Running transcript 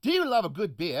Do you love a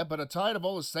good beer but are tired of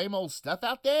all the same old stuff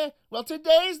out there? Well,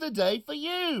 today's the day for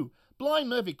you! Blind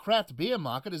Murphy Craft Beer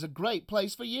Market is a great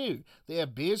place for you. They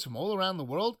have beers from all around the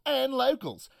world and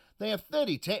locals. They have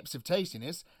 30 taps of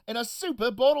tastiness and a super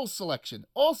bottle selection.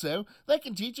 Also, they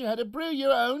can teach you how to brew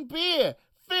your own beer.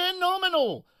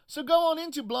 Phenomenal! So go on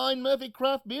into Blind Murphy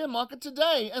Craft Beer Market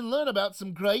today and learn about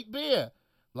some great beer.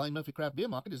 Blind Murphy Craft Beer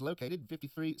Market is located at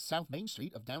 53 South Main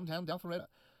Street of downtown Alpharetta.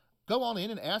 Go on in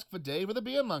and ask for Dave or the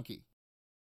Beer Monkey.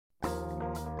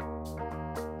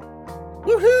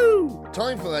 Woohoo!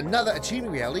 Time for another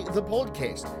Achieving Reality, the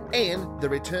podcast, and the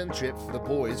return trip for the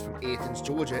boys from Athens,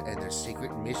 Georgia, and their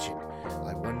secret mission.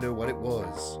 I wonder what it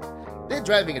was. Their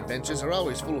driving adventures are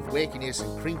always full of wackiness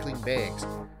and crinkling bags.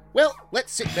 Well,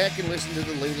 let's sit back and listen to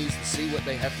the loonies and see what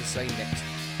they have to say next.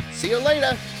 See you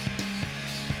later!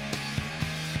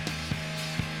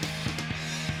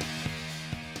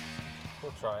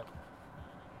 We'll try it.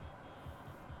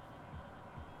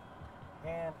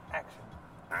 And action.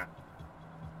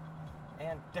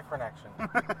 And different action.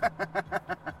 Let's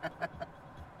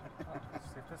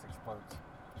see if this explodes.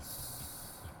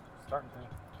 Starting to.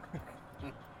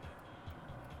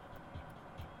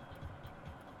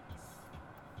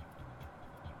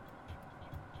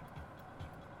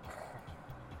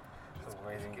 Just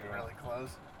waiting. Getting really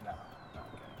close. No.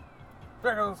 Okay.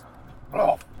 There goes.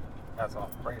 Oh, that's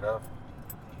what I'm afraid of.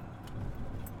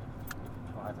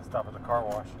 I'll have to stop at the car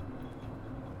wash.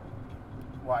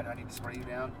 Why do I need to spray you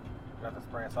down? You have to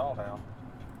spray us all down.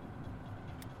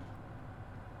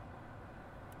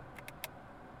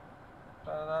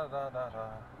 Da, da, da, da, da.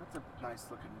 That's a nice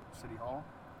looking city hall.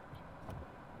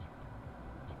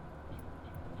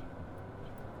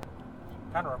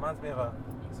 Kind of reminds me of a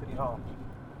city hall.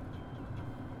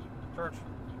 Church.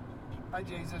 Hi,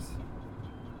 Jesus.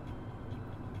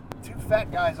 Two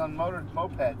fat guys on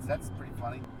mopeds. That's pretty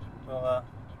funny. We'll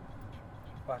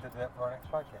have to do that for our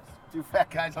next podcast. Two fat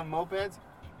guys on mopeds?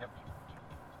 Yep.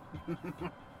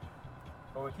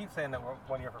 Well, we keep saying that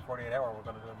 1 year for 48 Hours we're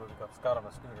going to do a movie called Scott on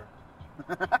a Scooter.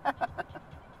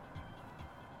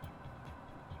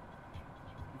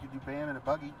 You could do Bam in a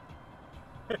buggy.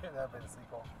 That'd be the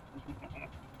sequel.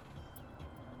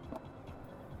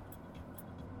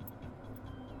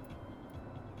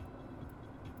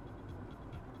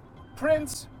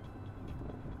 Prince.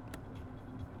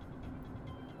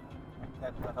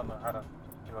 I don't know how to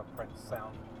do a Prince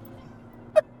sound.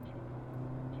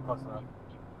 Close enough.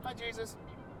 Hi, Jesus.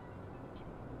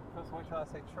 Just wait till I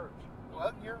say church.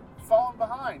 Well, you're falling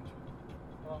behind.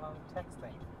 Well, I'm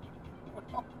texting.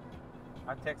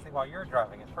 I'm texting while you're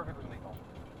driving. It's perfectly legal.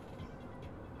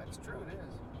 That's true, it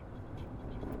is.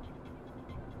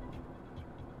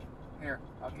 Here,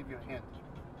 I'll give you a hint.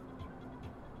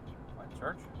 My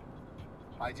church?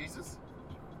 Hi, Jesus.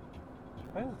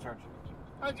 What is a church?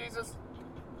 Hi, Jesus.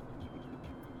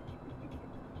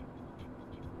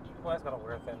 Well, that's going to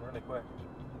wear thin really quick.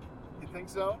 You think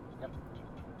so? Yep.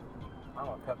 I'm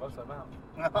going to cut most of them out.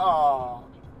 Oh.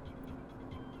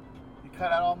 You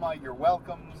cut out all my you're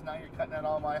welcomes, now you're cutting out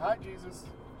all my hi, Jesus.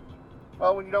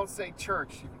 Well, when you don't say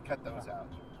church, you can cut those out.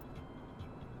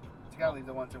 But you gotta leave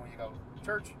the ones in when you go,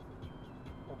 church.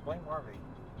 Well, blame Harvey.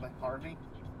 Blame Harvey?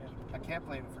 Yeah. I can't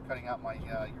blame him for cutting out my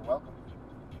you're welcome.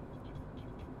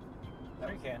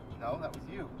 Sure you can. No, that was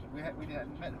you. We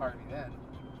hadn't met Harvey then.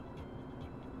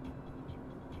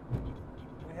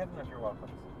 We had enough you're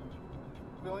welcomes.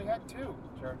 We only had two.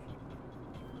 Church.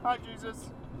 Hi,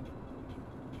 Jesus.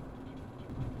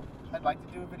 I'd like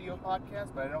to do a video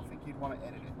podcast, but I don't think you'd want to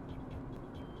edit it.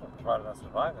 Well, provided I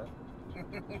survive it. We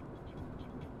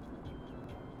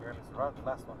barely survived the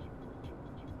last one.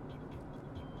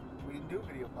 We didn't do a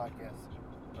video podcast.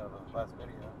 No, the last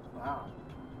video. Wow.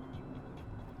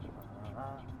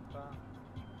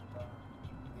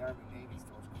 The Army Navy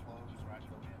stores clothes where I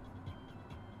go in.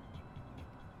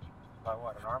 Buy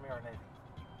what, an Army or a Navy?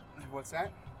 What's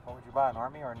that? What would you buy, an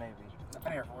Army or a Navy?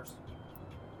 An Air Force.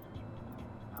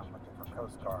 I'm looking for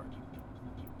Coast Guard.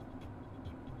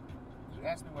 You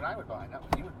asked me what I would buy, not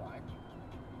what you would buy.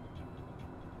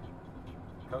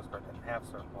 Coast Guard didn't have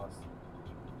surplus.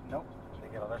 Nope. They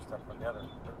get all their stuff from the other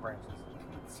branches.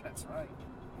 That's right.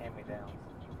 Hand-me-downs.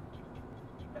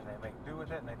 And they make do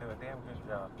with it, and they do a damn good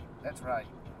job. That's right.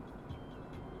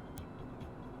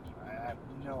 I have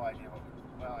no idea what we...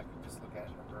 Well, I could just look at it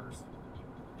in reverse.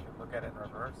 You can look at it in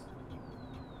reverse.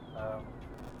 Well,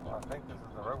 I think this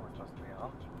is the road we're supposed to be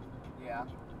on. Yeah.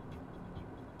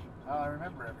 Oh, I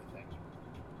remember everything.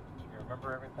 You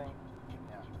remember everything?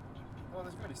 Yeah. Well,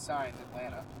 there's going to be signs in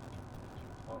Atlanta.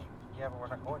 Well, yeah, but we're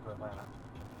not going to Atlanta.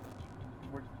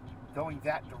 We're going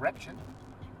that direction.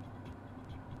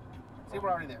 See, we're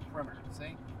already there. Perimeter.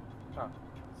 See? Oh,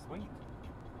 sweet.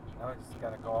 Now we just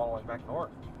gotta go all the way back north.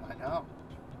 I know.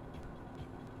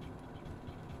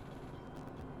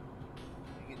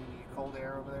 You getting any cold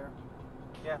air over there?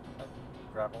 Yeah,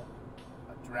 gravel.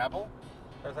 A drabble?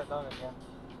 There's that dog again.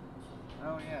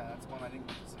 Oh yeah, that's one I didn't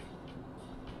get to see.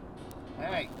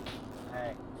 Hey,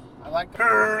 Hey, I like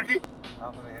turkey. I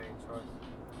don't think they had any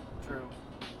choice. True.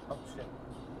 Oh shit.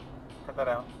 Cut that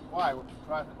out. Why?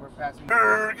 We're passing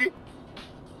turkey.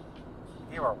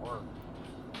 Hear our word.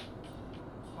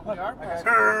 Well, we are I got- passing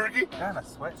turkey. I got a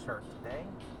sweatshirt today.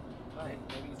 Hey,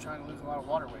 maybe he's trying to lose a lot of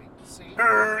water weight. See? I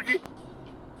Turkey.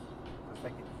 was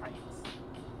thinking yikes.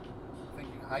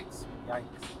 Thinking heights? Yikes.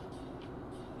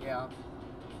 Yeah.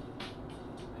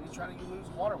 Maybe he's trying to lose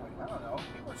water weight. I don't know.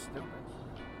 People are stupid.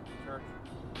 Church.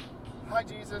 Hi,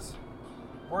 Jesus.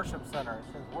 Worship center.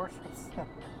 It says worship center.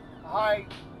 Hi,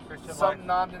 Christian some Life.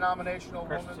 non-denominational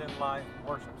woman. Christian Life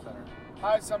Worship Center.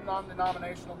 Hi, some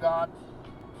non-denominational God.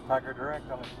 Tiger Direct,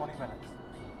 only 20 minutes.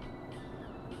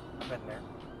 I've been there.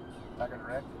 Tiger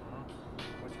Direct.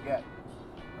 Mhm. What'd you get?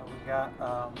 We got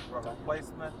a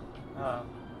replacement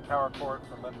power cord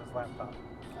for Linda's laptop.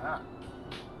 Ah,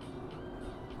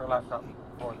 Her laptop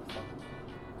before this one.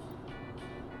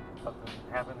 Something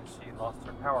happened and she lost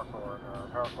her power cord, or her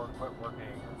power cord quit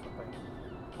working, or something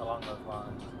along those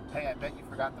lines. hey, I bet you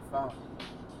forgot the phone.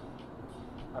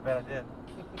 I bet I did.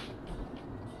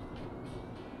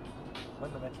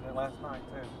 Linda mentioned it last night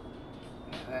too.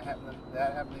 Yeah, that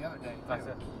happened the other day, I too.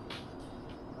 said,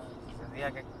 she said, yeah, I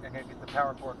gotta get the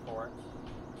power cord for it.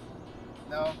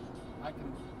 No, I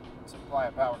can supply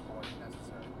a power cord if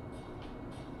necessary.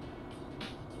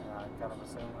 And I kind of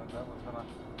assumed that was gonna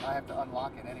I have to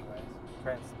unlock it anyways.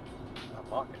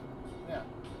 unlock it. Yeah.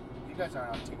 You guys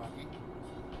aren't on T-Monkey.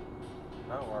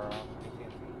 No, we're on AT&T.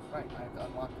 Right, I have to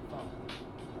unlock the phone.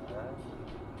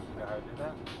 You know how to do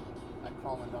that? I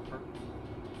call a number,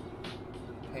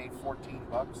 pay $14,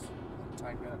 and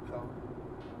type in a code.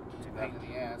 It's a pain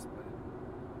in the ass, but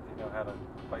Do you know how to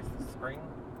replace the screen?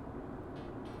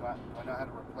 do I know how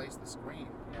to replace the screen?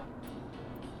 Yeah.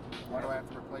 Why do I have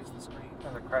to replace the screen?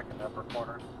 There's a crack in the upper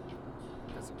corner.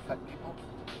 Does it cut people?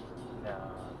 No,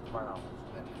 to my knowledge.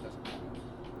 Then it doesn't matter.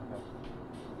 Okay.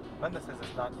 Linda says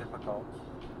it's not difficult.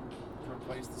 To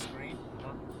replace the screen? You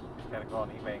just gotta go on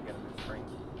eBay and get a new screen.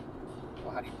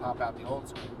 Well, how do you pop out the old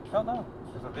screen? Oh no,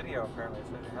 there's a video apparently that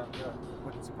shows you how to do it.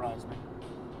 Wouldn't surprise me.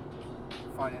 You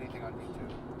can find anything on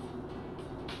YouTube.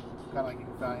 Kind of like you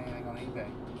can find anything on eBay.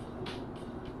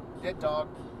 Dead dog.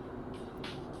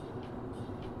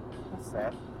 That's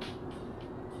sad.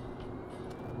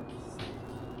 Let's see.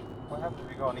 What happens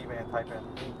if you go on eBay and type in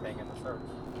anything in the search?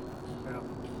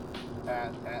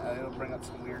 It'll bring up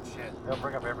some weird shit. They'll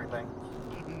bring up everything.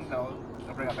 No,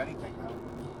 it'll bring up anything though.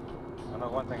 I know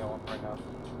one thing I won't bring up.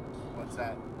 What's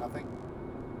that? Nothing?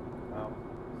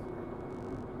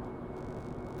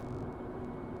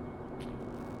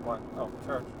 What? Oh,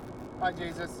 church. Hi,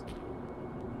 Jesus.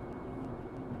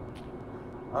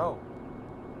 Oh,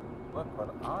 look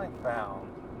what I found.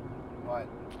 What?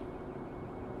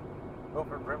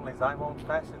 Wilford Brimley's I'm Old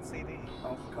Fashioned CD.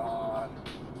 Oh, God.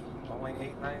 Only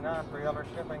 $8.99,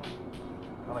 $3 shipping.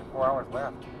 Only 4 hours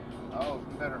left. Oh,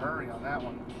 you better hurry on that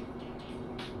one.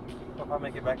 So if I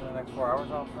make it back in the next 4 hours,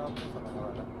 I'll do something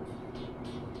about it.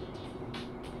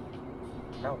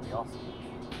 That would be awesome.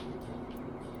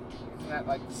 Isn't that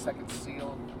like the second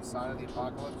seal, the sign of the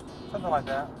apocalypse? Something like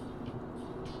that.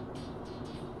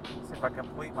 See if I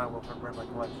complete my Wilford Brimley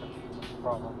collection.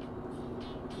 Problem.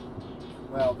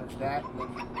 Well, there's that, and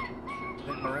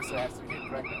then Marissa has to get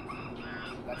pregnant.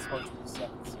 That's supposed to be the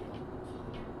second seal.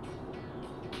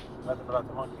 Nothing about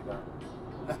the monkey though.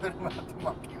 Nothing about the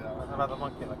monkey, though. Nothing about the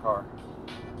monkey in the car.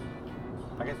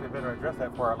 I guess we better address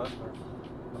that for our listeners.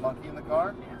 The monkey in the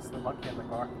car? Yes, the monkey in the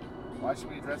car. Why should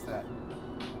we address that?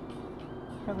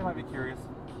 Because they might be curious.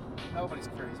 Nobody's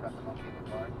curious about the monkey in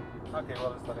the car. Okay,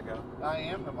 well, just let it go. I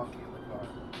am the monkey in the car.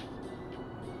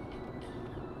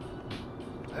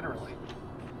 Literally.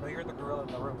 Well, you're the gorilla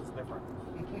in the room. It's different.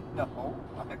 No,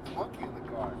 I'm the monkey in the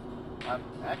car. I'm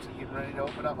actually getting ready to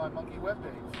open up my monkey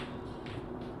webpage.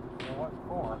 Well, what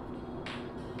for?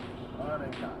 Oh,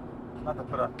 maybe not. Not to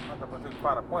put too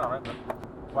fine a point on it, but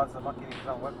why does the monkey need his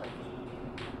own webpage?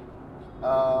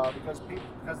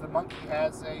 Because the monkey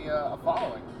has a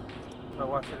following. So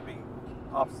why should it be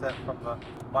offset from the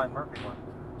Blind Murphy one?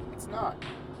 It's not.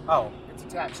 Oh, It's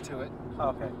attached to it.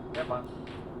 okay. Never mind.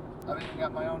 I've even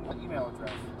got my own email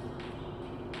address,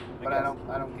 but I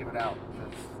don't give it out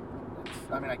because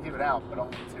I give it out, but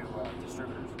only to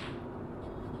distributors.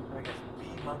 I guess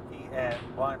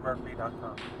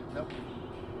bmonkey@blindmurphy.com. Nope.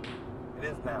 It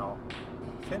is now.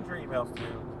 Send your emails to.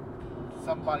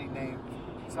 Somebody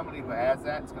who has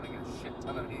that is going to get a shit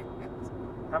ton of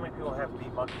emails. How many people have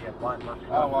B-Monkey at Blind Murphy?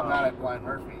 Oh, well, not at Blind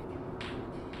Murphy.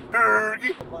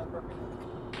 Bergie! Blind Murphy?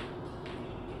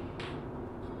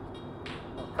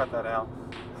 We'll cut that out.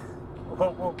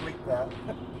 We'll bleep that.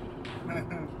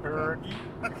 Bergie.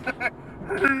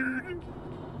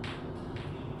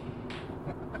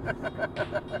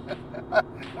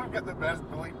 We've got the best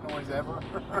bleep noise ever.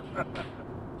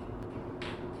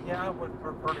 Yeah, I would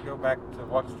prefer to go back to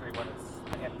Walk Street when it's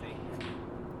empty.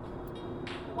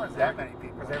 There weren't that many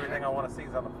people. Because everything I want to see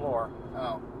is on the floor.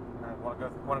 Oh. I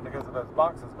wanted to go through those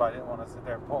boxes, but I didn't want to sit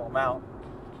there and pull them out,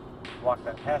 walk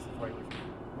that passageway, which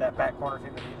that back corner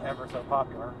seemed to be ever so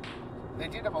popular. They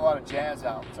did have a lot of jazz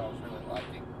albums I was really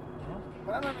liking. Mm-hmm.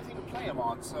 But I don't have anything to play them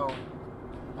on, so...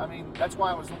 I mean, that's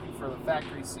why I was looking for the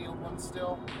factory sealed ones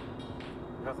still.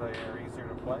 Because they are easier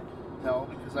to play? No,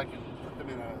 because I can put them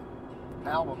in an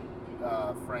album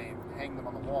frame and hang them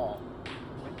on the wall.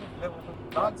 That was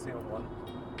a non-sealed one.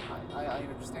 I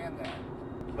understand that.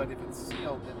 But if it's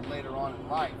sealed, then later on in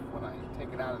life, when I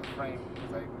take it out of the frame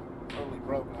because I'm totally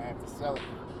broke and I have to sell it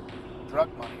for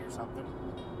drug money or something,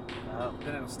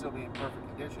 then it'll still be in perfect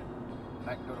condition. And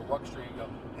I can go to Wuck Street and go,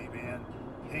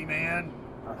 hey man,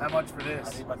 how much for I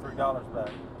this? need my $3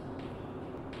 back.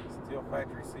 Steel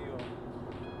factory sealed.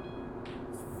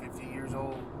 50 years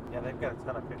old. Yeah, they've got a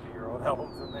ton of 50-year-old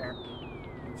albums in there.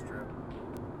 It's true.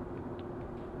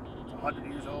 It's 100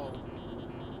 years old.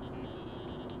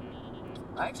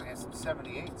 I actually have some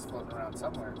 78s floating around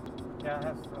somewhere. Yeah, I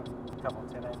have a couple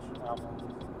 10-inch albums.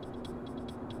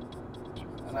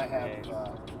 And I have,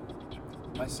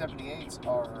 my 78s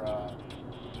are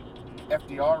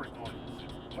FDR recordings.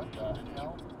 What the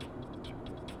hell?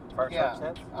 Fire Yeah,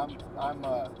 truck sets?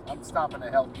 I'm stopping to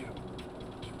help you.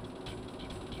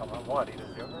 Come on, what? Eat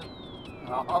his yogurt?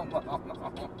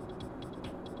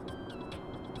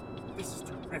 This is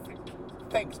terrific.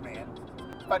 Thanks, man.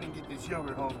 If I didn't get this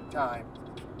yogurt home in time,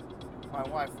 my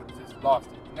wife would have just lost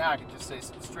it. Now I can just say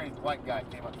some strange white guy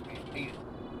came up to me and ate it.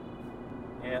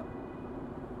 Yeah.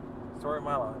 Story of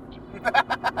my life.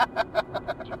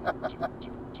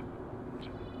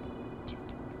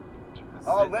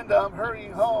 Oh, Linda, I'm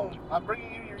hurrying home. I'm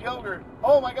bringing you your yogurt.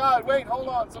 Oh my God, wait, hold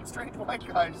on. Some strange white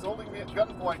guy is holding me at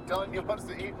gunpoint telling me he wants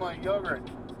to eat my yogurt.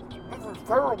 This is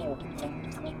terrible.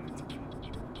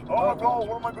 Oh no,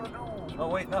 what am I going to do? Oh,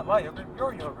 wait, not my yogurt,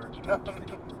 your yogurt. It's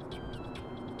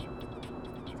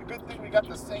a good thing we got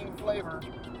the same flavor.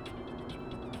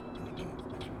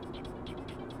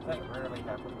 That rarely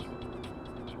happens.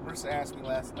 Marissa asked me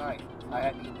last night. I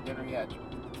hadn't eaten dinner yet.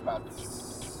 It's about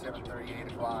 7:30,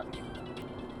 8 o'clock.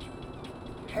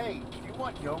 Hey, do you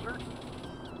want yogurt?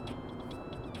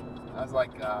 I was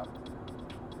like, well,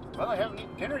 I haven't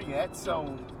eaten dinner yet,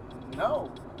 so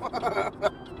no.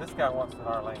 This guy wants an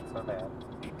R lane so bad.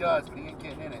 He does, but he ain't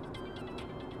getting in it.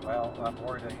 Well, I'm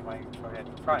worried that he might go ahead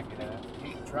and try and get in it.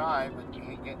 He can try, but he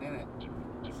ain't getting in it.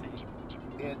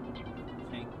 She. It,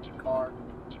 She. car,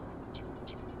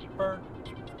 Bird.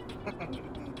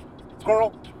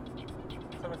 squirrel,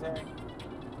 Cemetery.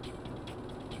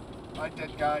 my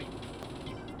dead guy,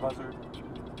 Buzzard.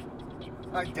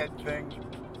 my dead thing.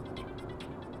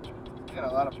 We got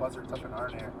a lot of buzzards up in our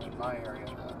area, in my area.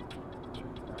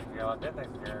 You got a lot of dead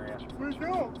things in your area. We do.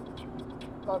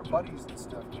 A lot of buddies and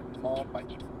stuff get mauled by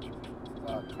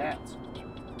cats.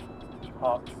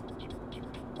 Hawks.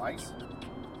 Mice?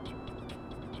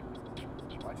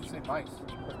 Why'd you say mice?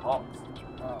 They're hawks.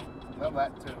 Oh, well,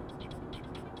 that too.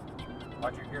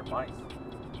 Why'd you hear mice?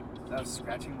 I was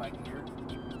scratching my ear.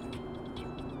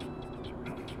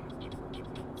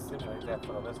 Simulate that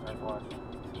for the listeners watching.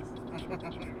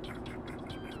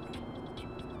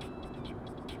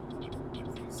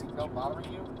 Is the seatbelt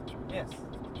bothering you? Yes.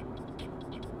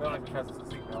 But only because it's a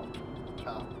seatbelt.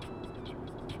 Oh.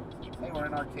 Hey, we're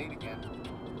in arcade again.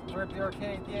 We're at the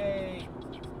arcade, yay!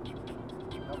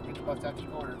 Don't forget to bust out your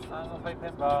quarters. I'm gonna play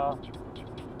pinball.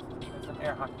 And some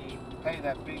air hockey. Hey,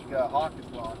 that big hawk is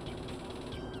gone.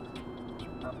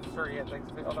 I'm sure he had things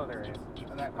to do. Oh no, there he is.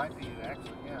 And that might be it,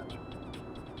 actually, yeah.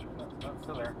 No, it's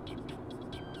still there.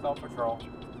 Salt Patrol.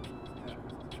 Yeah.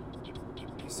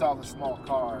 He saw the small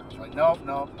car and was like, nope,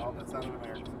 that's not an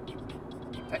American.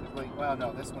 Technically, well,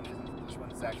 no, this one isn't. This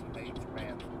one's actually made in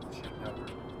Japan, shipped over.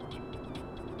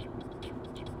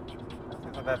 That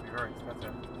seems like that'd be very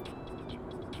expensive.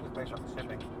 Just based on the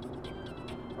shipping.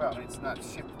 Well, it's not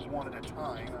shipped one at a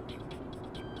time. I mean,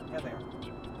 Yeah, they are.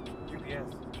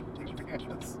 UPS.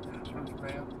 UPS from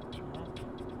Japan.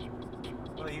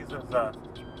 Well, they use those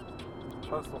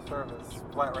postal service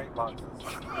flat rate boxes.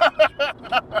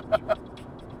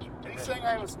 Are you saying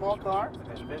I have a small car,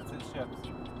 If it fits, it ships.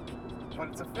 but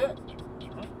it's a fit.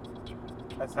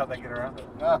 That's how they get around it.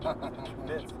 It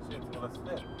fits, it ships. Well, it's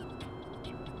fit.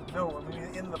 No, I mean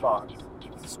in the box.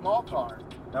 It's a small car.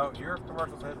 No, your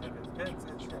commercial says if it fits,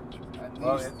 it ships. And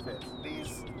Well, it fits.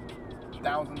 these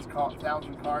thousand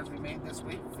cars we made this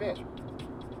week fit.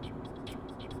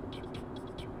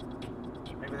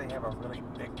 Maybe they have a really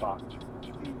big box.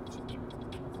 Huge.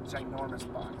 It's a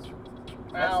ginormous box.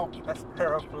 Now, That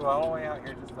sparrow flew all the way out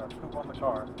here just to poop on the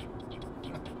car.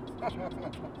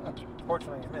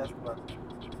 Fortunately, he missed, but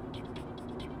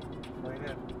well, he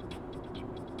did.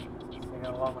 Singing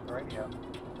along with the radio.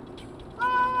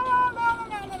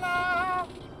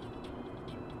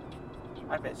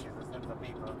 I bet she's listening to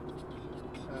Bieber.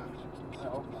 I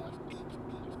hope not.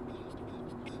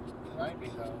 Might be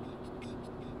though.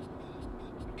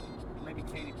 Maybe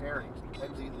Katy Perry.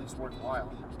 That'd be at least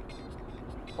worthwhile.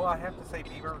 Well, I have to say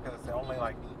Bieber because it's the only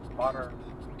like modern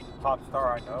pop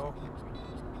star I know.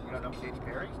 You don't know Katy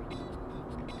Perry?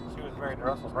 She was married to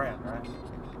Russell Brand, right?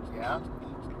 Yeah.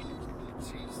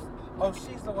 She's Oh,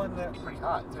 she's the one that pretty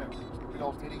hot too. Big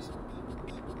old titties.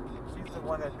 she's the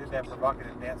one that did that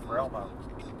provocative dance for Elmo.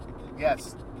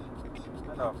 Yes,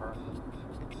 I know of her.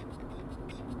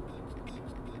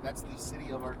 that's the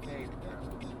city of arcade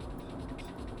apparently.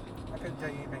 I couldn't tell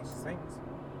you anything she sings.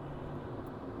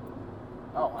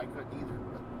 Oh, I couldn't either.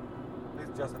 At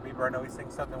least Justin Bieber, I know he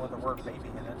sings something with the word baby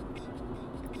in it.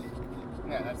 But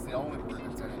yeah, that's the only word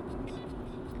that's in it.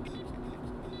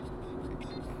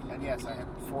 And yes, I have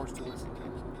been forced to listen to it.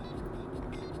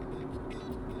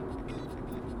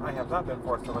 I have not been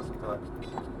forced to listen to it.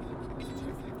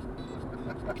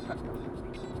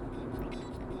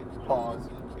 Pause.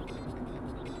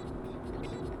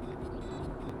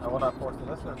 I will not force the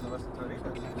listener to listen to it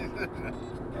either.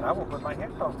 And I will put my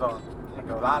headphones on and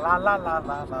go la la la la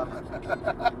la la.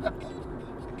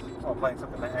 While playing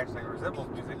something that actually resembles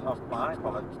music off my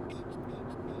iPod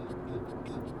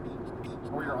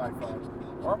Or your iPhone.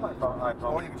 or my phone, Or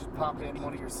iPhone. you can just pop in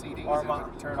one of your CDs Or and my- you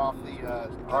can turn off the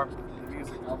Or-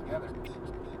 music altogether.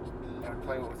 And it would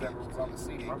play whatever was on the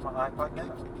CD. Or my iPod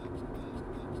Nano.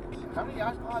 How many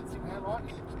iPods do you have on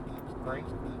you? 3.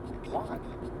 Why?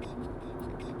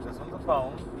 This one's a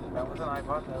phone. That was an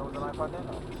iPod. That was an iPod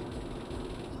Nano.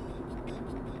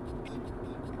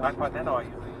 The iPod Nano I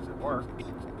usually use at work.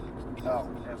 Oh.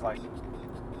 It has like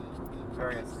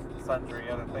various sundry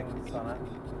other things on it.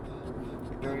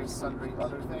 Various sundry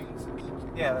other things.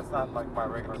 Yeah, that's not like my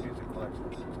regular music collection.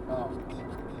 Oh.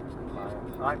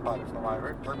 My iPod is for my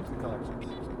regular music collection.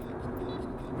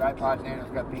 The iPod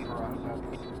Nano's got Bieber on it,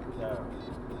 doesn't it? No.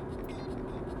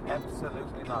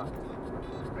 Absolutely not.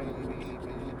 Baby, baby,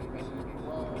 baby,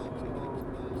 whoa.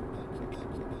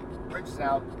 Rich is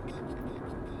out.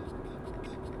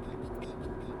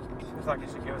 Seems like you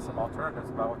should give us some alternatives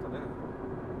about what to do.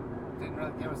 Didn't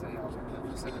really give us any alternatives.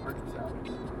 Just said the Rich was out.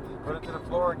 Put it to the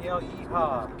floor and yell,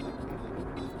 yeehaw.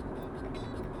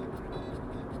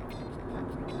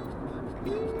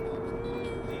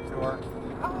 Detour.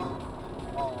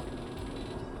 Oh.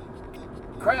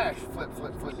 Crash, flip,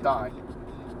 flip, flip, die.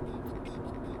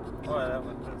 Boy, that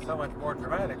would have been so much more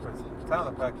dramatic with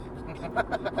sound effects.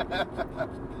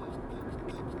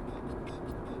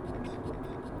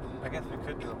 I guess we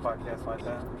could do a podcast like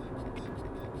that.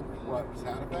 What,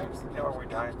 sound effects? Yeah, where we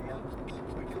die at the end.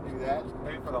 We could do that.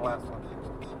 Maybe for the last one.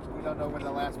 We don't know when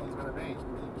the last one's going to be.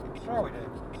 Sure we do.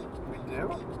 We do?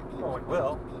 Well, we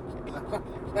will.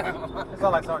 It's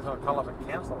not like someone's going to call up and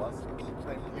cancel us.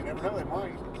 You never know, they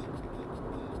might.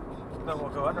 Then we'll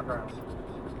go underground.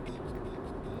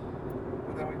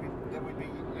 But then we'd be,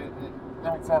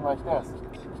 that would sound like this.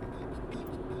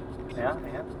 Yeah, and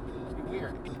It'd be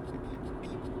weird. you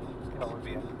know, it would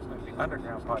be an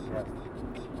underground podcast.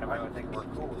 Everybody would think we're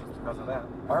cool just because of that.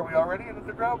 Are we already in the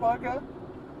underground podcast?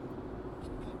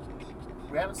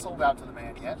 We haven't sold out to the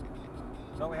man yet.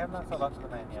 No, we have not sold out to the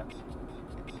man yet.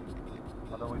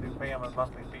 Although we do pay him a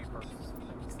monthly fee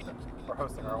for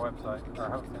hosting our website, or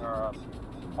hosting our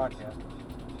podcast. Do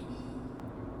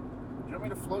you want me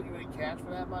to float you any cash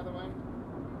for that, by the way?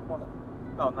 Well,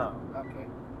 oh, no. Okay.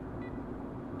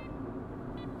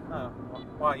 No.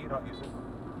 Why? You don't use it.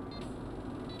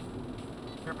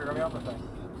 You're barely on the thing.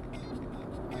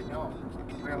 I know.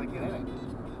 Barely get in it.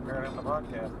 Barely on the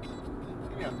podcast.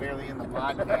 Yeah, barely in the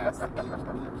podcast.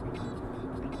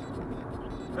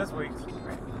 This week's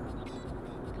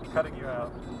cutting you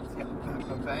out. Yeah,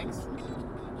 no thanks.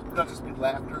 It'll just be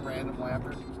laughter, random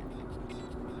laughter.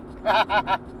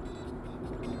 That'll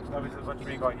be just a bunch of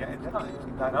me going, yeah, and then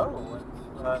I know.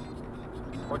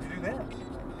 What'd you do then?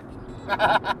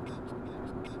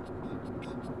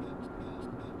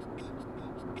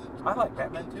 I like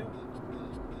Batman too.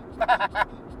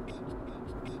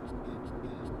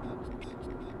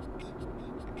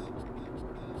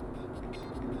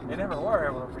 They never were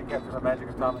able to recapture the magic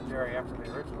of Tom and Jerry after the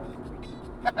originals.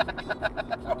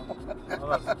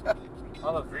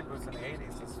 all those reboots in the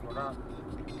 80s just were not.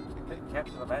 They didn't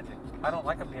capture the magic. I don't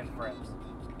like them being friends.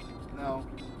 No.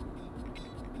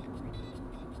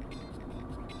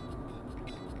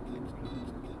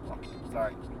 Oh,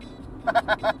 sorry.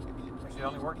 They should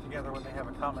only work together when they have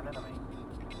a common enemy.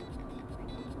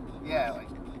 Yeah, like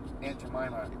Aunt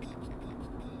Jemima.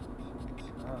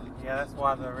 Yeah, that's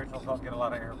why the originals don't get a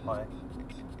lot of airplay.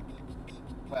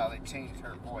 Well, they changed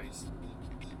her voice.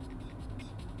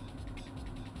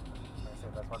 I said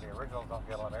that's why the originals don't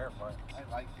get a lot of airplay. I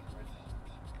like the original.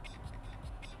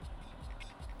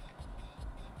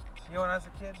 You know, when I was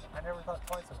a kid, I never thought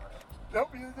twice about it.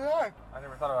 Nope, neither did I. I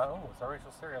never thought about, oh, it's a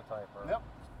racial stereotype. Or, Yep.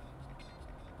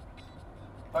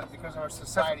 But because our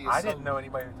society is I didn't know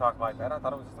anybody who talked like that. I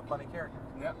thought it was just a funny character.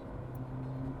 Yep.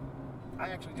 I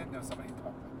actually did know somebody who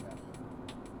talked like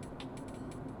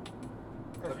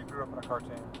Because you grew up in a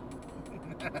cartoon.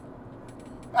 that.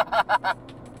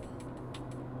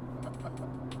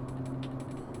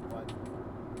 What?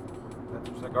 That's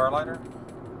your cigar lighter?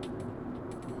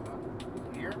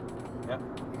 Here? Yeah.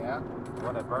 Yeah. The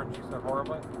one that burns you so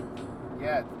horribly?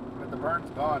 Yeah, but the burn's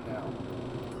gone now.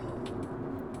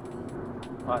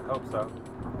 I hope so.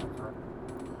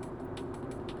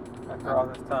 After all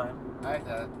this time.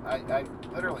 I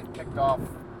literally picked off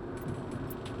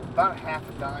about a half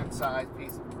a dime sized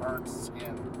piece of burnt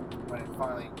skin when it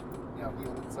finally,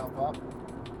 healed itself up.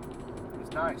 It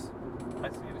was nice.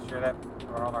 Nice of you to share that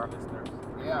for all our listeners.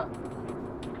 Yeah.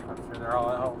 I'm sure they're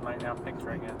all at home right now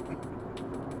picturing it.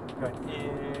 Going,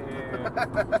 ew.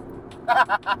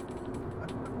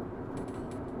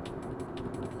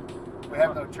 We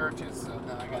have no churches, so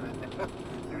now I gotta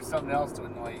do something else to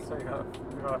annoy you. So you're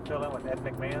gonna fill in with Ed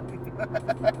McMahon?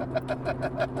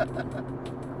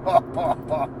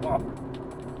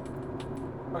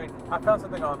 Okay, I found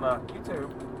something on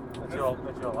YouTube that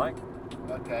you'll like.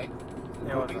 Okay.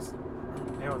 It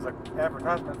was an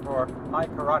advertisement for High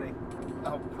Karate,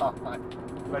 Oh God.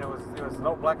 but it was an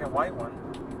old black and white one.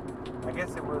 I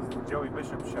guess it was the Joey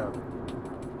Bishop show.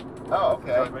 Oh,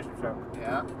 The okay. Joey Bishop show.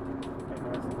 Yeah.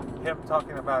 And it was him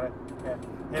talking about it, and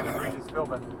him and Regis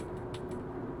Philbin.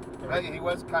 But he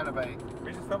was kind of a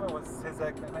Regis Philbin was his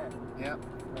ex-man. yeah.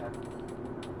 And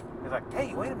he's like,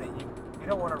 hey, wait a minute, you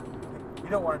don't want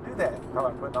to do that. Talking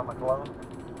about putting on the cologne.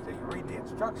 So you read the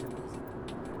instructions.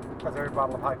 Because every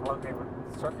bottle of high cologne came with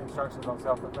instructions on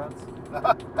self-defense.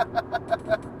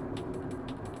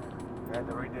 You had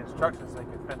to read the instructions so you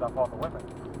could fend off all the women.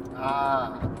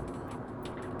 Ah.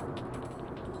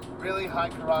 Really, High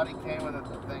Karate came with a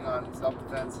thing on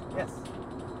self-defense. Yes.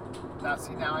 Now,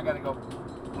 see, now I gotta go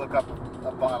look up for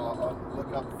a bottle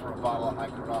of High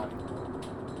Karate.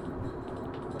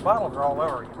 The bottles are all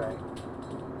over eBay.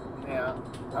 Yeah,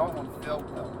 I want one filled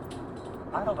though.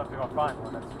 I don't know if you're going to find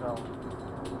one that's filled,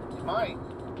 You might.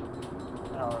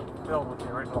 filled with the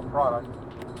original product.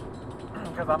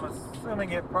 Because I'm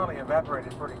assuming it probably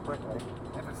evaporated pretty quickly.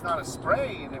 If it's not a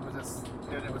spray and it was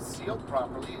sealed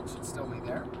properly, it should still be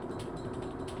there.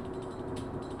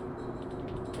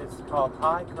 It's called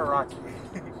High Karate.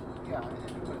 Yeah, I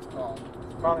know what it's called.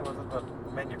 Probably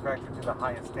wasn't manufactured to the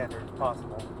highest standards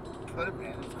possible. Could have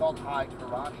been. It's called High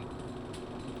Karate.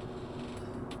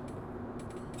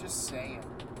 Just saying.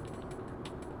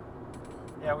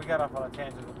 Yeah, we got off on a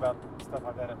tangent about stuff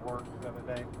like that at work the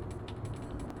other day.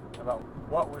 About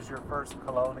what was your first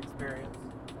cologne experience?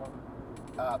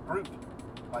 Brute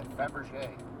by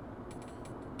Fabergé.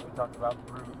 We talked about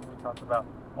Brute. We talked about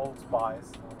Old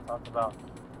Spice. We talked about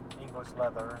English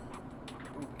Leather.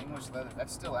 Ooh, English leather.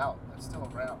 That's still out. That's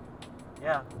still around.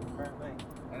 Yeah, apparently.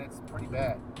 And it's pretty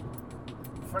bad.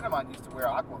 A friend of mine used to wear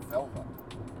Aqua Velva.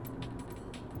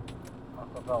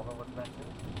 Aqua Velva was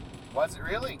mentioned. Was it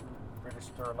really? British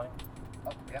Sterling.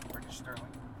 Oh, yeah, British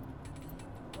Sterling.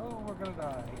 Oh, we're gonna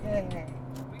die. Yay.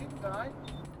 We didn't die.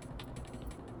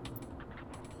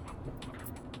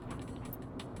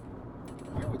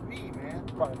 You're with me, man.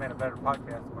 Probably made a better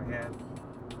podcast if we had.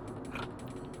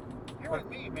 You're with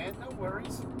me, man. No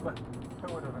worries. But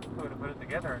who would have put it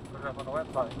together and put it up on the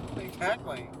website?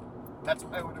 Exactly. That's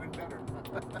why it would have been better.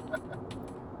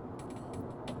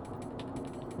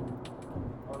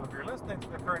 Well, if you're listening to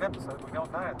the current episode, we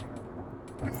don't die at the end.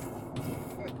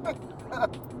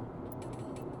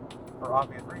 For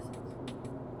obvious reasons.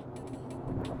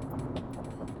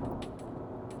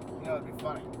 You know, it'd be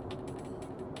funny.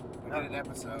 We did an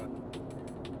episode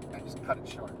and just cut it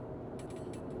short.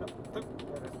 That is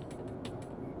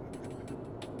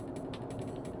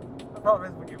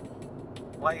problem is when you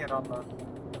play it on the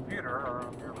computer or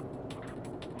on your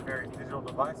various digital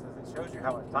devices, it shows you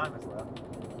how much time is left.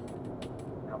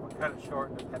 Now, we cut it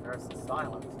short and the rest is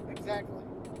silence. Exactly.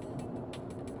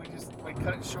 We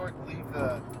cut it short and leave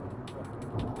the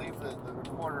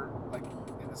recorder like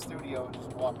in the studio and just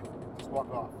walk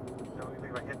off. Don't you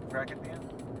think about hitting track at the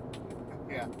end?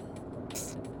 Yeah.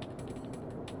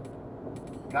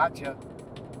 Gotcha.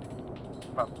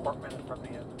 About 4 minutes from the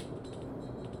end.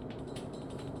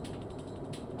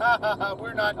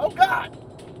 We're not. Oh God!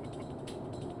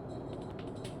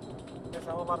 There's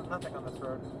a whole lot of nothing on this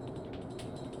road.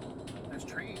 There's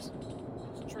trees.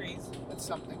 There's trees. That's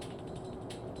something.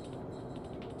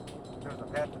 There's a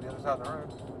path to the other side of the road.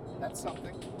 That's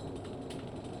something.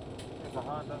 There's a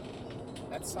Honda.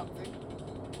 That's something.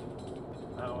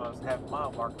 Those have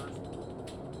mile markers.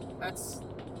 That's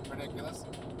ridiculous.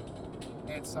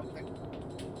 And something.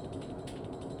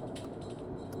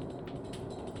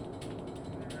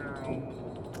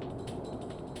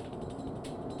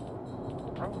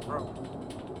 Vroom.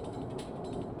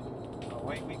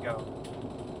 Away we go.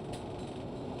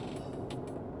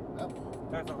 Oh,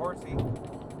 There's a horsey.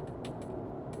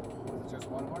 was it just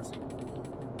one horsey?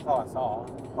 That's all I saw.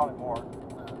 Probably more.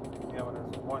 Yeah, but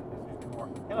there's one. There's usually more.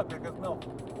 Hey, look, there goes Milk.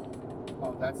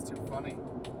 Oh, that's too funny.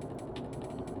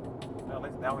 Well, at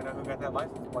least now we know who got that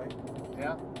license plate.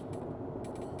 Yeah. I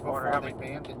wonder how Before they many.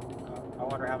 banned it. I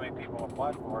wonder how many people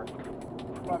applied for it.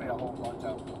 Probably a whole bunch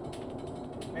of them.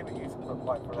 Maybe you should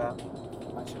apply for that.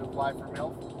 I should apply for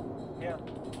MILF. Yeah.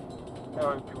 That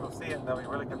way people will see it and they'll be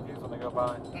really confused when they go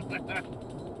by. You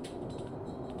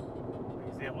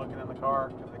see them looking in the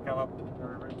car as they come up. You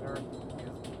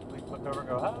just look over and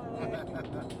go, hi.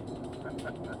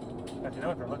 But you know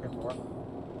what they're looking for.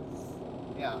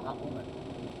 Yeah, hot woman.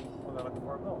 Well, they're looking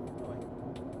for a milk. Really.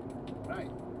 Right.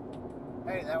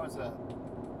 Hey, that was a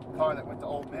car that went to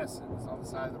Ole Miss and was on the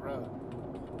side of the road.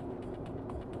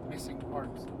 Missing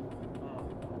parts.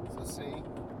 So see,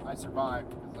 I survived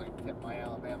because I kept my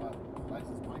Alabama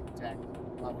license plate intact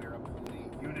while we were up in the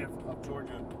unit of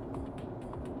Georgia.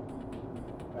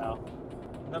 Well,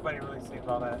 nobody really seems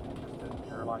all that interested in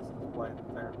your license plate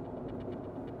up there.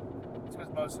 It's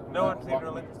because most of them No one don't seems walk-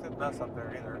 really interested in us up there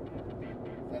either. Is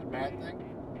that a bad thing?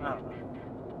 I don't know.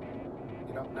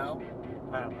 You don't know?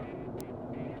 I don't know.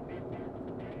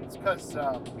 It's because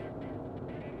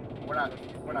we're not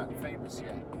famous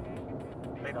yet.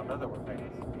 They don't know that we're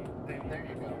famous. There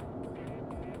you go.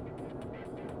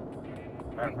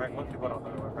 Matter of fact, most people don't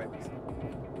know that we're famous.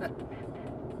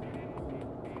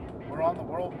 We're on the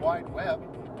World Wide Web.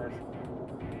 There's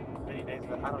many days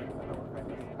that I don't even know we're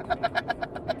famous.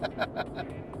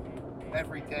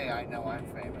 Every day I know I'm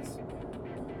famous.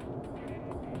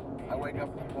 I wake up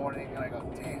in the morning and I go,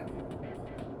 damn,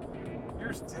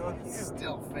 You're still you.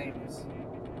 still famous.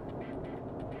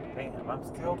 Damn, I'm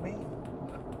still me.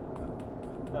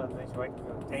 Another thing you wake up and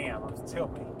go, damn, I'm still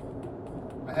me.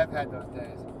 I have had those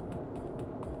days.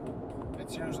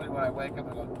 It's usually when I wake up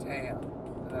and go, damn,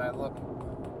 and then I look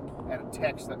at a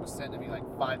text that was sent to me like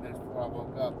 5 minutes before I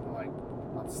woke up, and I'm like,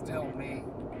 I'm still me.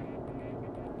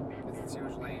 Because it's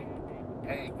usually,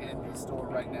 hey, get into the store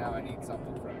right now, I need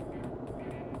something from you.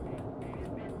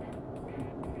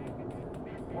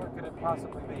 What could it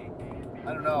possibly be?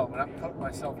 I don't know, but I'm cutting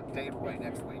myself a Dave away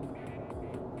next week.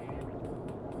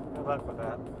 Good luck with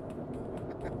that.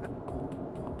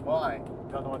 Why?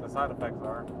 Don't know what the side effects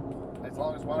are. As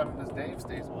long as one of them is Dave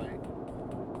stays away.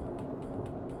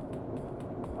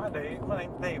 My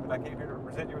name's Dave, and I came here to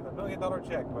present you with $1 million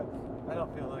check, but I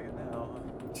don't feel like it now.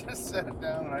 Just set it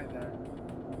down right there.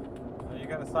 You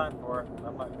got to sign for it.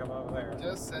 I'm not coming over there.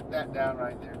 Just set that down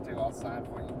right there too. I'll sign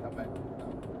for you and come back.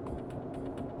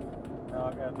 No,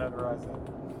 I got to notarize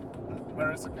it.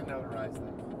 Marissa can notarize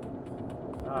that.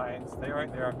 All right, stay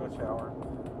right there. I'll go shower.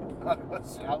 I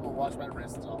will wash my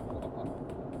wrists off.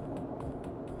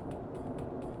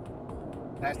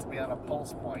 It has to be on a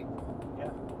pulse point.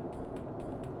 Yeah.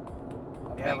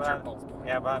 A Yeah, major but pulse point.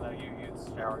 Yeah, but I know you'd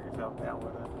shower yourself down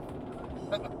with it.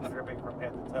 Dripping from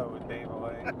head to toe with Dave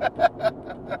away.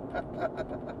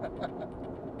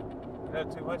 You know,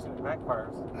 too much and it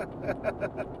backfires.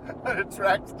 It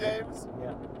attracts Daves?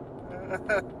 Yeah.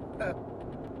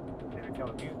 They become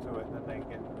immune to it and then they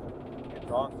get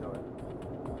drawn to it.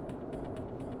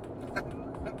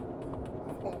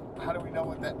 How do we know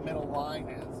what that middle line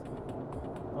is?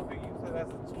 Well, if you use it as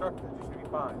instructed, you should be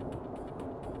fine.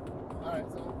 Alright,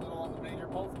 so a little on the major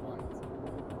pulse points.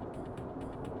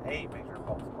 A major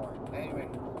pulse point. Anyway.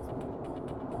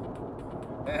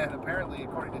 And apparently,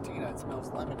 according to Tina, it smells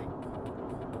lemony.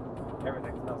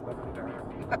 Everything smells lemony to her.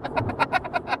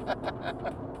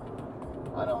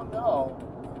 I don't know.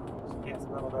 She can't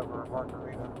smell it over a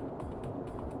margarita.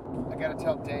 I gotta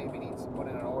tell Dave he needs to put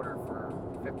in an order for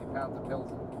 50 pounds of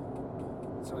Pilsen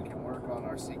so we can work on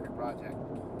our secret project.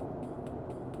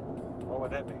 What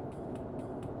would that be? It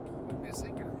would be a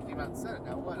secret if you came out and said it,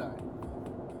 now would I?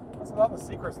 What's a lot of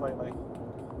secrets lately?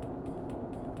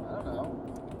 I don't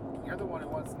know. You're the one who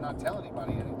wants to not tell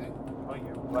anybody anything. Oh,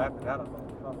 you laughed it out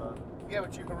on the Yeah,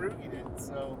 but you Harugi'd it,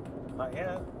 so... not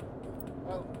yet.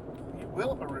 Well, you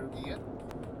will Harugi it.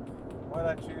 What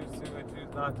I choose to and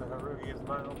choose not to Harugi is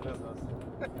my own business.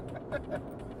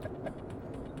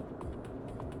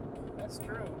 That's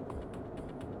true.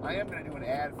 I am going to do an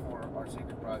ad for our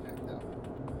secret project, though.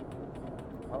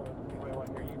 Oh, anybody want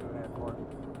to hear you do an ad for it?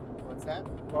 What's that?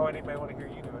 Well, anybody want to hear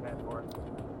you do an ad for it?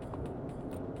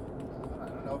 I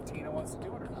don't know if Tina wants to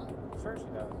do it or not. Sure she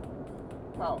does.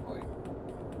 Probably.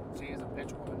 She is a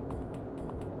bitch woman.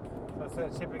 So instead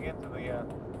of shipping into the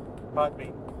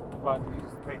Podbean, you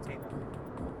just pay Tina.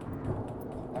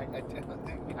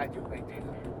 I do pay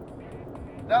Tina.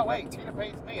 No, wait, Tina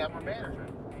pays me. I'm her manager.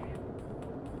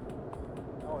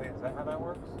 Oh, is that how that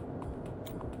works?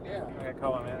 Yeah, I gotta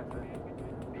call my manager.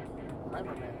 I'm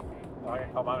her manager. Oh, I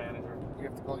gotta call my manager. You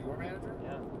have to call your manager?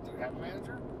 Yeah. Do you have a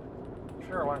manager?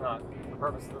 Sure, why not? For the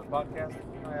purpose of this podcast,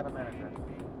 I had a manager.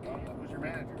 Who's your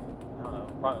manager? I don't know,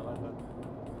 probably Linda.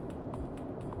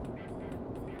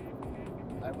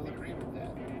 I will agree with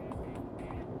that.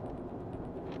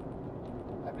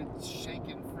 I've been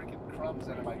shaking freaking crumbs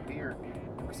out of my beard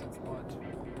ever since lunch.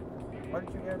 Why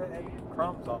did you have any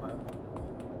crumbs on it?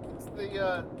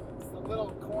 It's the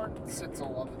little corn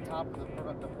sitzel on the top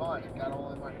of the bun. It got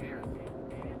all in my beard.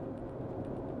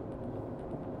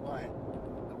 What?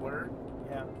 The word?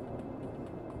 Yeah.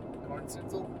 Corn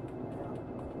sitzel?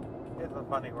 Yeah. It's a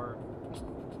funny word.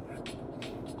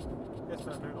 It's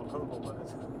a noodle poodle, but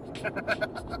it's...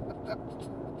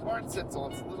 Corn sitzel.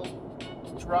 It's little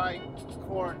dry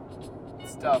corn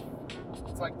stuff.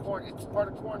 It's like corn. It's part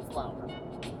of corn flour.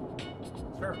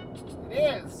 Sure. It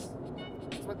is.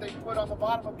 It's what they put on the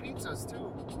bottom of pizzas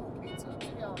too. Pizza.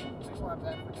 Maybe we'll have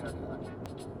that for dinner tonight.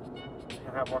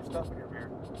 You have more stuff in your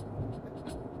beard.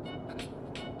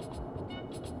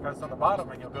 Because it's on the bottom,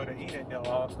 and you'll go to eat it, and it'll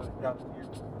all go down to your...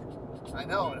 I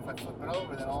know, and if I flip it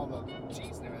over, then all the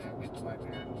cheese and everything will get to my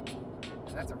beard.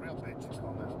 And that's a real bitch to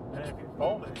come out. And if you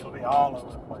fold it, it'll be all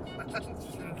over the place.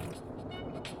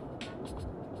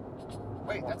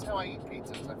 Wait, that's how I eat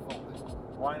pizzas. I fold it.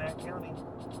 Wynette County.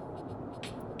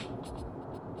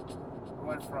 We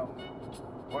went from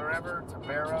wherever to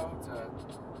Barrow to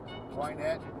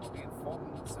Wynette. We'll be in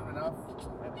Fulton soon enough.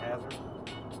 And Hazard.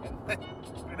 And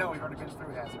we know we've already been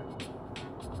through Hazard.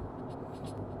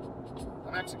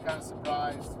 I'm actually kind of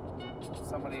surprised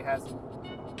somebody hasn't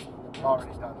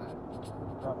already done that.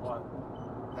 Done what?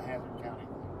 The Hazard County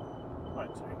thing. What,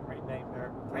 so you renamed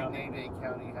their county? Renamed a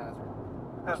county Hazard.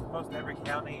 Because most every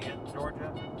county in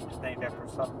Georgia is named after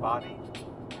somebody.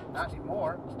 Not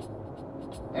anymore.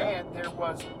 And there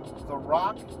was the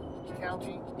Rock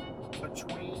County,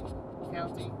 Between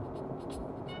County.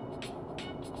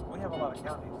 We have a lot of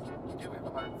counties. We do, we have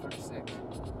 136.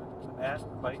 That,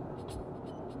 Clayton,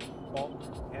 Fulton,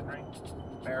 Henry,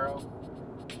 Barrow,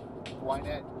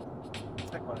 Wynette,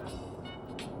 stick with it.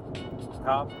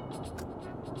 Cobb,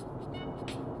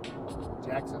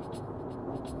 Jackson,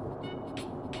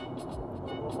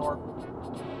 Wilmore,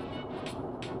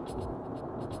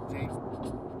 James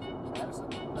Madison.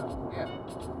 No, yeah.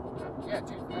 Yeah,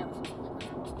 James Madison.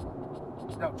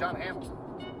 No, John Hamilton.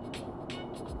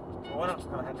 Well, one of them's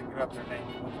going to have to give up their name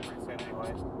pretty soon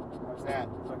anyway. What's that?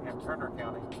 So we can have Turner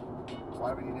County. Why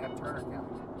do we need to have Turner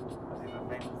County? Because he's a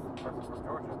famous person from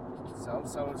Georgia. So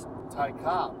is Ty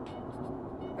Cobb.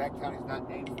 That county's not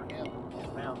named for him.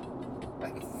 Yes, ma'am.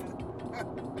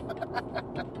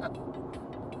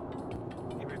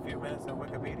 Give me a few minutes on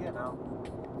Wikipedia and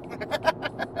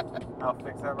I'll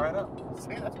fix that right up.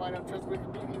 See, that's why I don't trust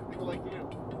Wikipedia. People like you.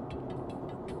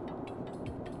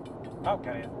 Cobb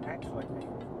County is actually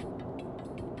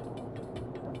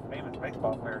famous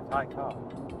baseball player Ty Cobb.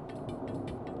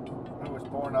 Who was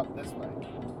born up this way.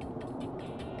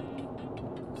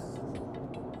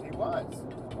 He was.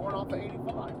 Born off of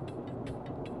 85.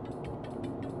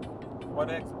 What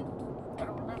exit? I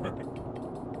don't remember.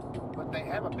 But they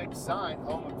have a big sign,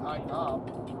 home of Ty Cobb.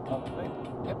 Oh, really?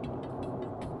 Yep.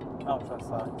 I don't trust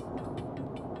signs.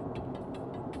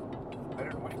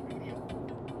 Better than Wikipedia.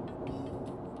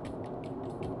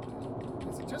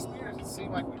 Is it just me or does it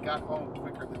seem like we got home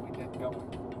quicker than we did going?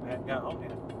 We hadn't got home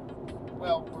yet.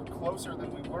 Well, we're closer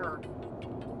than we were.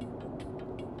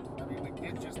 I mean, we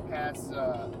did just pass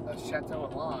a Chateau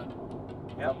Elan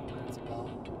a Yep. couple minutes ago.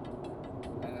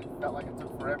 felt like it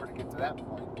took forever to get to that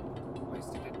point. At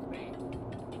least it did to me.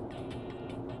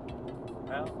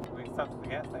 Well, we stopped at the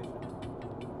gas station.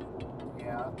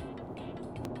 Yeah.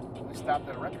 We stopped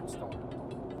at a record store.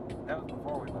 That was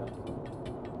before we left.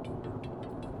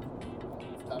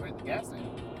 Stopped at the gas station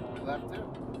before we left too.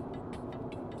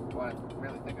 If you want to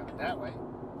really think of it that way.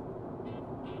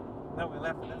 No, we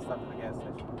left and then stopped at the gas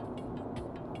station.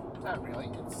 Not really.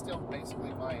 It's still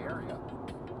basically my area.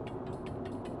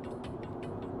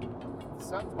 If the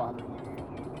sun's bothering you,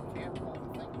 you can't pull the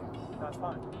thing down. That's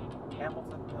fine.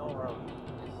 Hamilton Mill Road.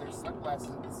 There's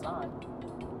sunglasses at the side.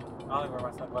 I only wear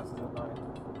my sunglasses at night,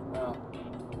 Well,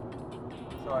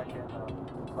 so I can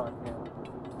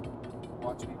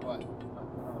watch me what?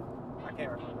 I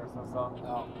can't remember the rest of the song.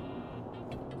 Oh.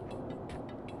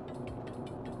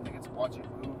 I think it's watch it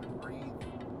move and breathe.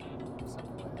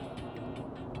 Something like that.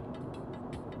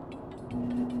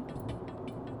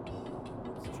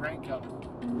 There's a train coming.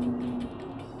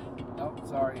 Nope,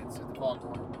 sorry, it's at the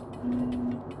foghorn.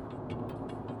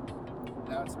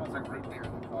 Now it smells like root beer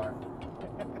in the car.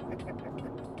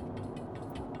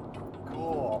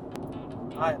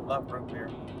 Cool. I love root beer.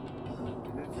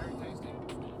 It's very tasty.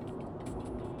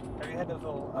 Have you had those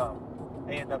little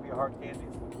A&W hard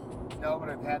candies? No, but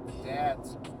I've had the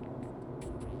dads.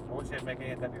 I wish they'd make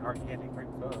A&W hard candy cream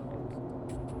soda.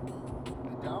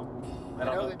 I don't. I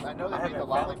don't know. I know they I made the haven't found-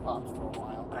 lollipops for a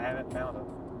while. I haven't found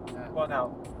it. Yeah. Well,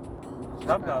 now,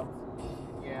 Dum Dums.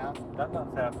 Yeah, Dum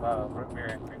Dums have root beer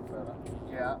and cream soda.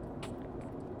 yeah.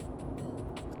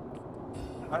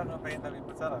 I don't know if A&W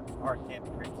puts out a hard candy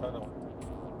cream soda one.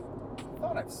 I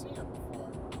thought I've seen it before.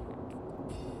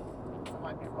 I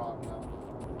might be wrong though.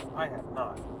 I have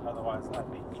not. Otherwise, I'd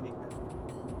be eating them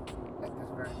At this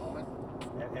very moment.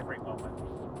 at every moment.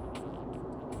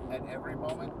 At every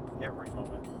moment. Every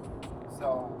moment.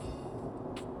 So,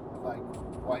 like,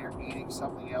 while you're eating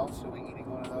something else, you'll be eating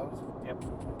one of those. Yep.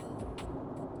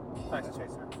 Nice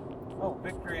chaser. Oh,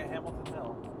 victory at Hamilton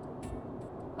Mill.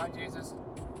 Hi, Jesus.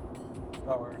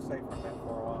 Thought we were safe from that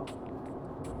for a while.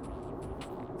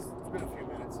 It's been a few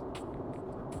minutes.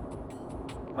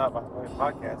 Not by the way,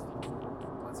 podcast.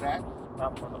 What's that?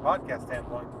 Not from the podcast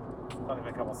standpoint. It's only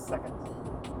been a couple seconds.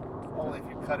 Only if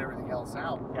you cut everything else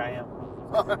out. Yeah, I am.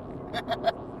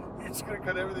 You're just gonna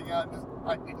cut everything out and just,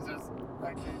 hi, Jesus.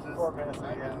 Hi, Jesus. 4 minutes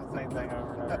Hi, again, Jesus. same thing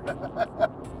over and over.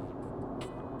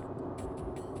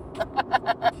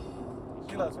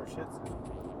 She loves her Shih Tzu.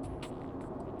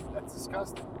 That's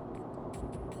disgusting.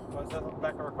 Well, it says on the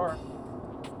back of her car.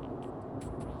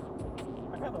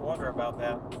 I kind of wonder about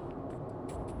that.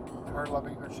 Her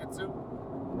loving her Shih Tzu.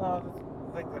 No,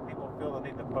 the things that people feel the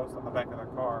need to post on the back of their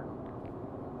car.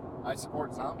 I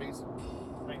support zombies.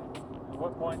 I mean, at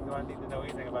what point do I need to know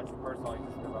anything about you personally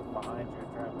just because I'm behind you in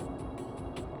traffic?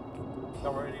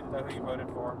 Don't really need to know who you voted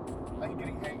for. Are you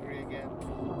getting hangry again?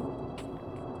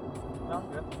 No, I'm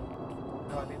good.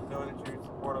 Do I need to know that you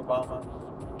support Obama?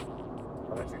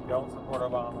 Or that you don't support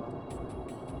Obama?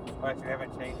 Or that you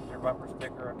haven't changed your bumper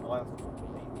sticker in the last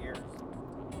 8 years?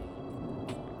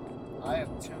 I have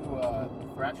two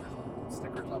Thrashers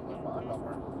stickers on my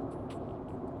bumper.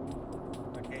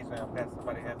 Occasionally I'll pass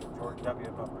somebody who has a George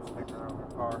W. bumper sticker on their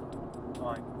car. I'm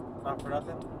like, not for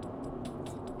nothing.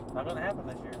 Not gonna happen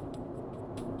this year.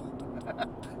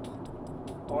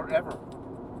 Or ever.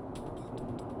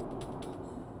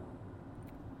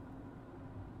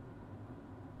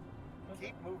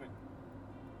 Keep moving.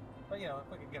 But you know,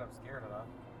 if we can get them scared enough.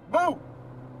 Boo!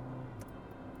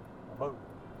 Boo.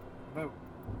 Boo.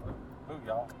 Boo,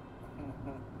 y'all.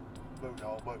 Boo,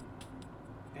 y'all, boo.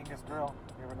 Dingus Grill.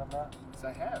 You ever done that? Yes,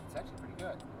 I have. It's actually pretty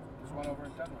good. There's one over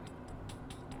in Dunwoody.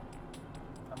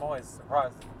 I'm always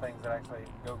surprised at the things that actually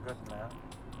go good in that.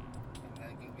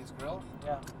 In Genghis Grill?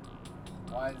 Yeah.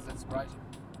 Why does that surprise you?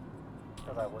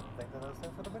 Because I wouldn't think that those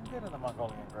things would have been good in the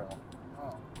Mongolian Grill.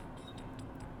 Oh,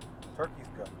 Turkey's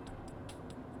good.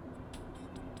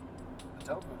 the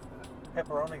tofu's good.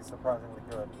 Pepperoni's surprisingly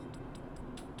good.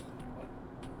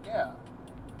 Yeah.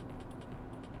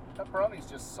 Pepperoni's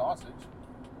just sausage.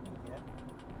 Yeah.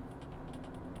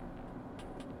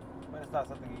 But it's not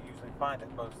something you usually find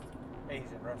at most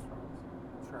Asian restaurants.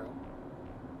 True.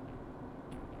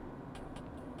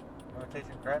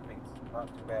 Imitation crab meat's not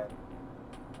too bad.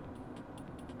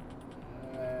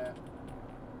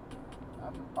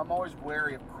 I'm always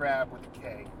wary of crab with a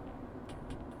K.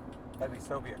 That'd be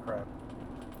Soviet crab.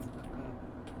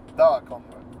 Da,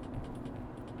 comrade.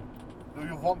 Do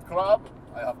you want crab?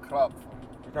 I have crab for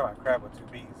You're talking about crab with 2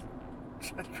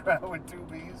 B's. you. Crab with 2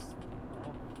 B's?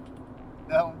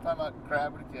 No, I'm talking about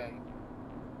crab with a K.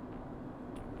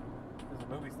 There's a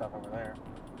movie stuff over there.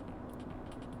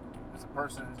 There's a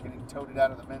person who's getting toted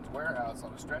out of the men's warehouse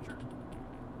on a stretcher.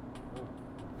 Ooh.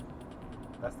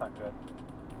 That's not good.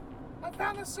 I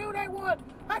found the suit I want.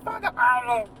 I found the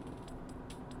pilot.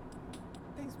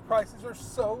 These prices are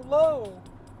so low.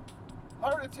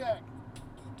 Heart attack.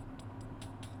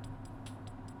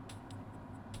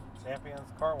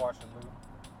 Champions car washing lube.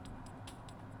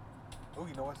 Ooh,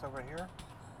 you know what's over here?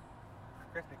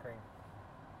 Krispy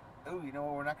Kreme. Ooh, you know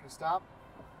what? We're not going to stop.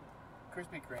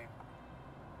 Krispy Kreme.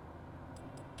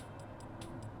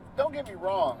 Don't get me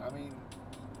wrong. I mean,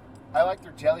 I like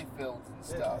their jelly filled and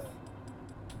stuff.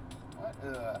 What?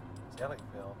 Jelly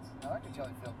fields. I like a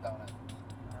jelly filled donut.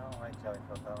 I don't like jelly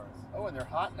filled donuts. Oh, and they're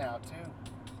hot now too.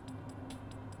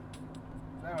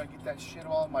 Now I get that shit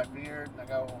all in my beard, and I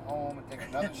go home and take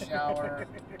another shower.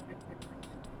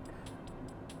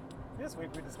 This week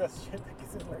we discussed shit that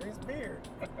gets in Larry's beard.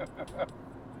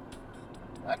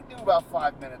 I can do about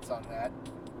 5 minutes on that.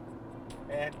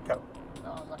 And Coke.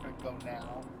 No, I'm not going to go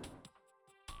now.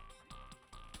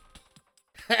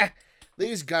 Ha!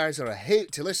 These guys are a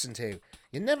hoot to listen to.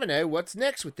 You never know what's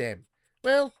next with them.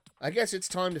 Well, I guess it's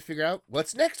time to figure out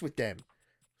what's next with them.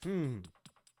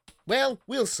 Well,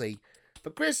 we'll see. For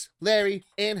Chris, Larry,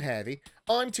 and Harvey,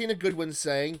 I'm Tina Goodwin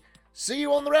saying, see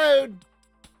you on the road!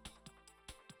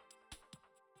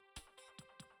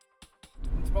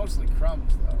 It's mostly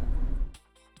crumbs, though.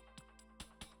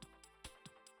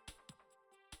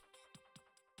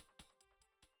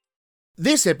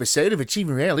 This episode of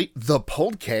Achieving Reality, the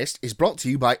podcast, is brought to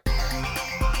you by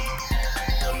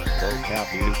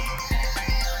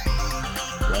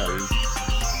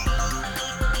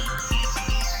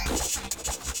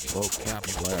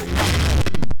Vocabulary.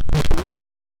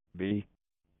 B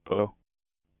P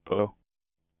P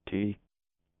T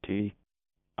T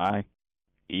I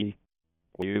E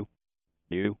U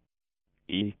U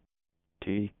E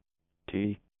T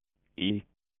T E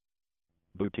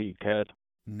Booty cat.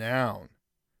 Noun.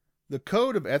 The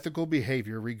code of ethical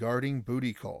behavior regarding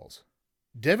booty calls.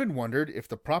 Devin wondered if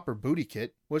the proper booty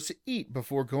kit was to eat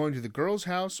before going to the girl's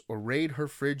house or raid her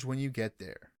fridge when you get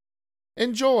there.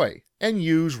 Enjoy and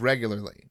use regularly.